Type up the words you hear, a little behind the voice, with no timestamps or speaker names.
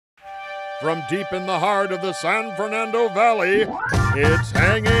From deep in the heart of the San Fernando Valley, it's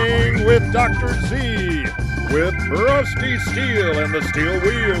Hanging with Dr. Z, with Rusty Steele and the Steel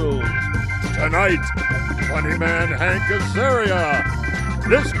Wheels. Tonight, funny man Hank Azaria.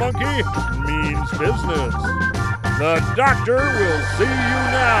 This monkey means business. The doctor will see you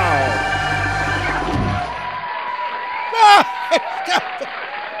now. No! Stop it!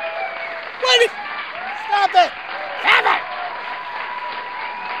 What is... Stop it! Stop it!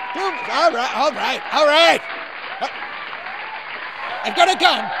 All right. I've got a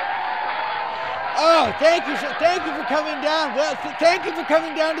gun. Oh, thank you for coming down. Well, thank you for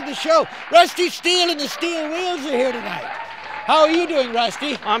coming down to the show. Rusty Steele and the Steel Wheels are here tonight. How are you doing,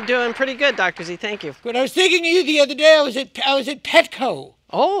 Rusty? I'm doing pretty good, Dr. Z. Thank you. Good. I was thinking of you the other day. I was at Petco.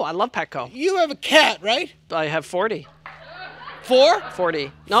 Oh, I love Petco. You have a cat, right? I have 40. 4?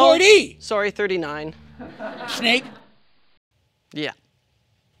 40. No, 40? Sorry, 39. Snake? Yeah.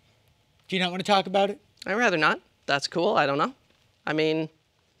 Do you not want to talk about it? I'd rather not. That's cool. I don't know. I mean,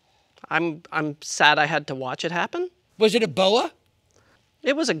 I'm sad I had to watch it happen. Was it a boa?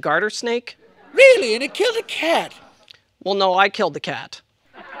 It was a garter snake. Really? And it killed a cat? Well, no, I killed the cat.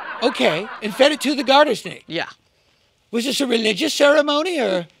 Okay, and fed it to the garter snake? Yeah. Was this a religious ceremony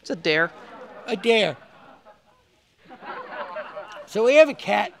or? It's a dare. A dare. So we have a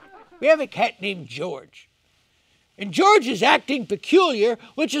cat. We have a cat named George. And George is acting peculiar,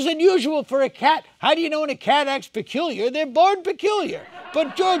 which is unusual for a cat. How do you know when a cat acts peculiar? They're born peculiar.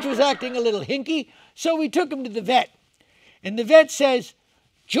 But George was acting a little hinky, so we took him to the vet. And the vet says,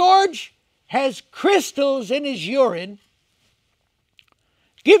 George has crystals in his urine.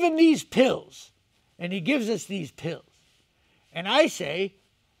 Give him these pills. And he gives us these pills. And I say,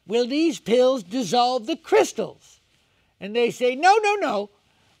 will these pills dissolve the crystals? And they say, no,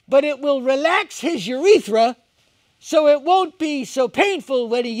 but it will relax his urethra so it won't be so painful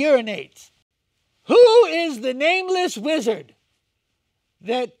when he urinates. Who is the nameless wizard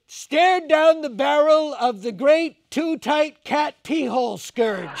that stared down the barrel of the great too-tight cat pee-hole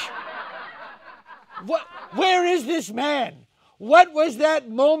scourge? Where is this man? What was that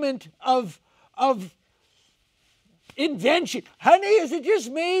moment of invention? Honey, is it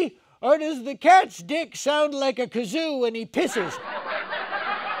just me? Or does the cat's dick sound like a kazoo when he pisses?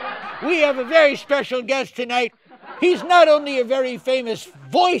 We have a very special guest tonight. He's not only a very famous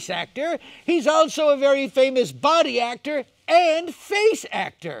voice actor, he's also a very famous body actor and face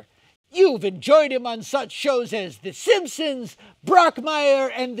actor. You've enjoyed him on such shows as The Simpsons,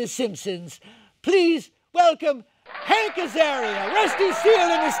 Brockmeier, and The Simpsons. Please welcome Hank Azaria. Rusty Steele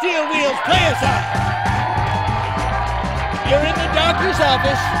and the Steel Wheels, play us out. You're in the doctor's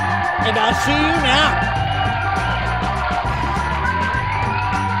office, and I'll see you now.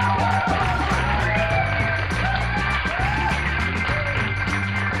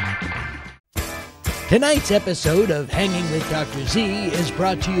 Tonight's episode of Hanging with Dr. Z is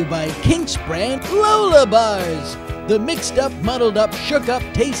brought to you by Kink's brand Lola Bars, the mixed up, muddled up, shook up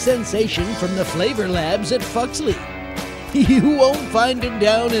taste sensation from the flavor labs at Fuxley. You won't find them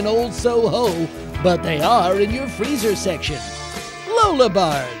down in Old Soho, but they are in your freezer section. Lola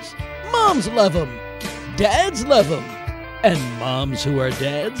Bars. Moms love them. Dads love them. And moms who are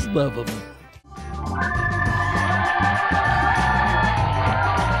dads love them.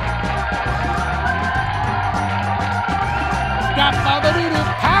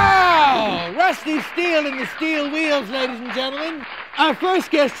 Pow! Rusty Steele and the Steel Wheels, ladies and gentlemen. Our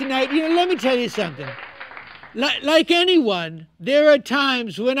first guest tonight, let me tell you something. Like anyone, there are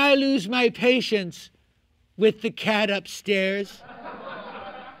times when I lose my patience with the cat upstairs.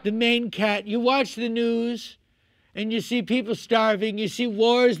 The main cat. You watch the news and you see people starving. You see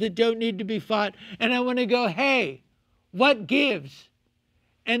wars that don't need to be fought. And I want to go, hey, what gives?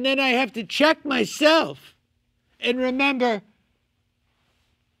 And then I have to check myself and remember,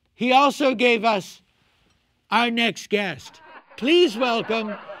 he also gave us our next guest. Please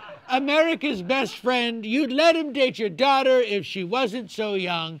welcome America's best friend. You'd let him date your daughter if she wasn't so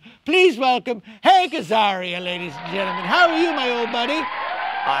young. Please welcome Hank Azaria, ladies and gentlemen. How are you, my old buddy?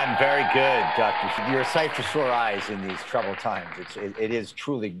 I'm very good, Doctor. You're a sight for sore eyes in these troubled times. It is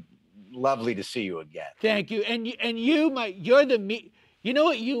truly lovely to see you again. Thank you. And you're the meat. You know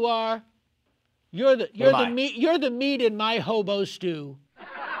what you are? You're the meat in my hobo stew.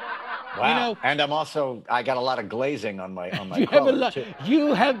 Wow. And I got a lot of glazing on my collar, too.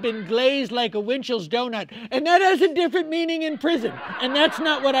 You have been glazed like a Winchell's donut, and that has a different meaning in prison. And that's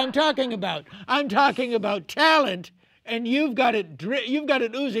not what I'm talking about. I'm talking about talent, and you've got it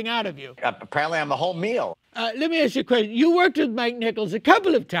oozing out of you. Apparently, I'm the whole meal. Let me ask you a question. You worked with Mike Nichols a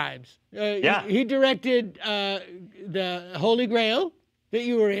couple of times. Yeah. He directed the Holy Grail that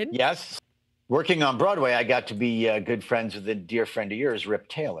you were in. Yes. Working on Broadway, I got to be good friends with a dear friend of yours, Rip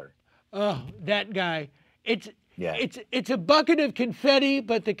Taylor. Oh, that guy. It's Yeah. it's a bucket of confetti,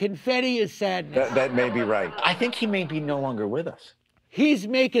 but the confetti is sadness. That may be right. I think he may be no longer with us. He's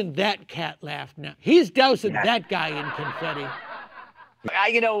making that cat laugh now. He's dousing that guy in confetti.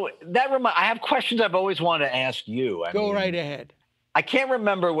 I have questions I've always wanted to ask you. I Go mean, right ahead. I can't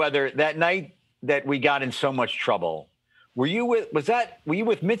remember whether that night that we got in so much trouble, were you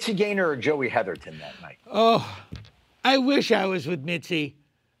with Mitzi Gaynor or Joey Heatherton that night? Oh, I wish I was with Mitzi.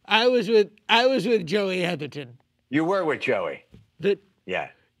 I was with Joey Heatherton. You were with Joey.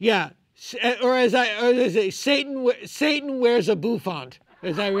 Yeah. Or as I say, Satan wears a bouffant,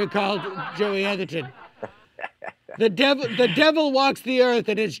 as I recall Joey Heatherton. The devil walks the earth,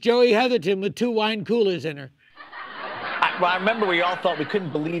 and it's Joey Heatherton with 2 wine coolers in her. I remember we all thought we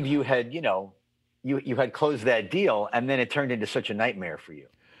couldn't believe you had, you had closed that deal, and then it turned into such a nightmare for you.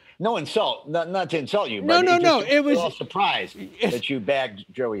 No insult, not to insult you, but it was all surprised that you bagged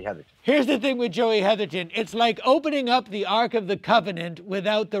Joey Heatherton. Here's the thing with Joey Heatherton. It's like opening up the Ark of the Covenant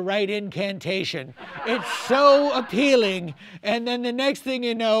without the right incantation. It's so appealing, and then the next thing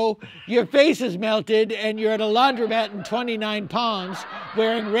you know, your face is melted, and you're at a laundromat in 29 Palms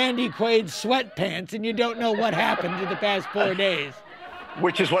wearing Randy Quaid's sweatpants, and you don't know what happened in the past 4 days.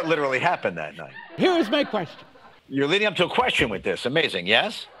 Which is what literally happened that night. Here is my question. You're leading up to a question with this. Amazing,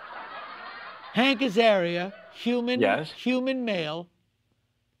 yes? Hank Azaria, human male,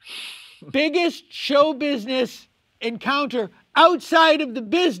 biggest show business encounter outside of the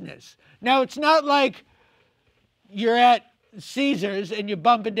business. Now, it's not like you're at Caesars and you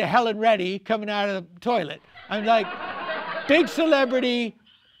bump into Helen Reddy coming out of the toilet. I'm like, big celebrity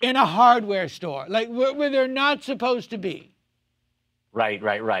in a hardware store, like where they're not supposed to be. Right.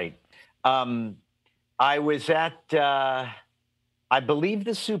 I was at... I believe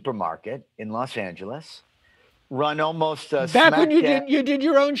the supermarket in Los Angeles, run almost back when you did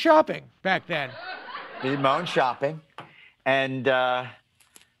your own shopping back then. Did my own shopping, and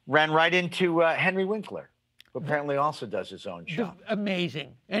ran right into Henry Winkler, who apparently also does his own shopping.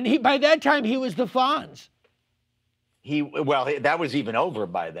 Amazing, and by that time he was the Fonz. That was even over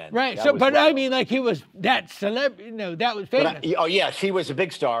by then. Right. I mean, like he was that celebrity. That was famous. Yes, he was a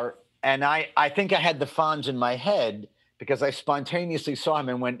big star, and I think I had the Fonz in my head, because I spontaneously saw him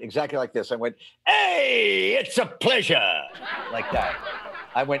and went exactly like this. I went, "Hey, it's a pleasure," like that.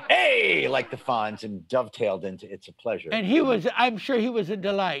 I went, "Hey," like the Fonz, and dovetailed into "It's a pleasure." And I'm sure he was a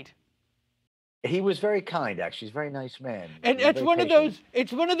delight. He was very kind, actually. He's a very nice man. And it's one of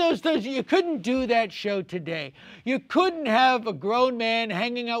those things, you couldn't do that show today. You couldn't have a grown man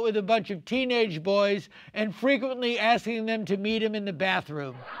hanging out with a bunch of teenage boys and frequently asking them to meet him in the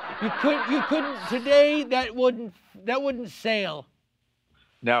bathroom. You couldn't today. That wouldn't sail.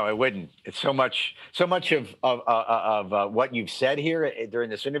 No, it wouldn't. It's so much of what you've said here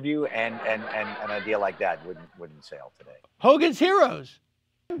during this interview and an idea like that wouldn't sail today. Hogan's Heroes.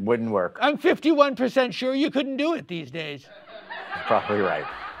 Wouldn't work. I'm 51% sure you couldn't do it these days. Probably right.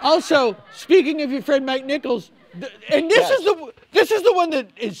 Also, speaking of your friend Mike Nichols, and this is the one that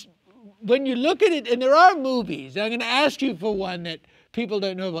is, when you look at it, and there are movies, I'm going to ask you for one that people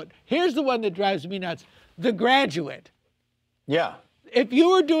don't know about. Here's the one that drives me nuts. The Graduate. Yeah. If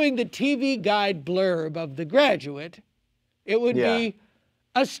you were doing the TV guide blurb of The Graduate, it would be,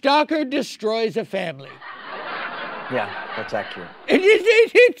 a stalker destroys a family. Yeah, that's accurate.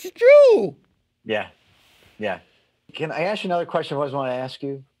 It's true. Yeah. Can I ask you another question I always want to ask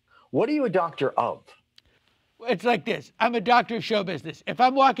you? What are you a doctor of? It's like this. I'm a doctor of show business. If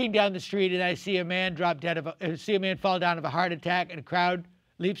I'm walking down the street and I see a man fall down of a heart attack and a crowd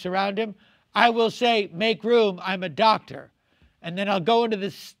leaps around him, I will say, "Make room, I'm a doctor." And then I'll go into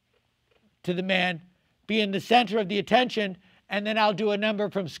to the man, be in the center of the attention, and then I'll do a number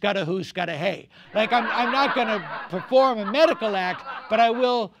from Scudda Who, Scudda Hey. Like I'm not going to perform a medical act, but I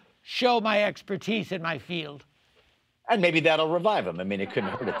will show my expertise in my field. And maybe that'll revive him. I mean, it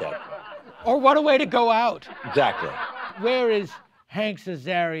couldn't hurt at that. Or what a way to go out. Exactly. Where is Hank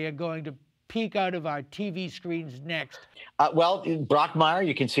Azaria going to peek out of our TV screens next? Brockmeier,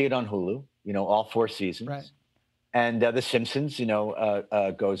 you can see it on Hulu, all 4 seasons. Right. And The Simpsons,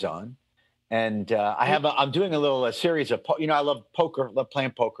 goes on. And I'm doing a little series of, I love poker, love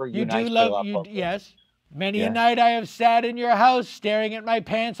playing poker. You do love poker. Yes. Many a night I have sat in your house staring at my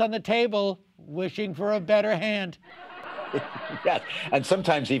pants on the table, wishing for a better hand. Yes. And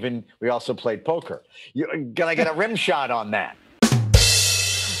sometimes even we also played poker. Can I get a rim shot on that?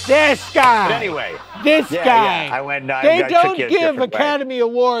 This guy. But anyway. This guy. Yeah. I went. They don't give Academy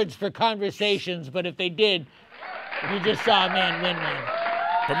Awards for conversations, but if they did, you just saw a man win one.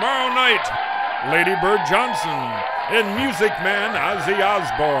 Tomorrow night Lady Bird Johnson, and Music Man Ozzy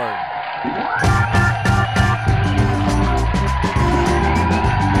Osbourne.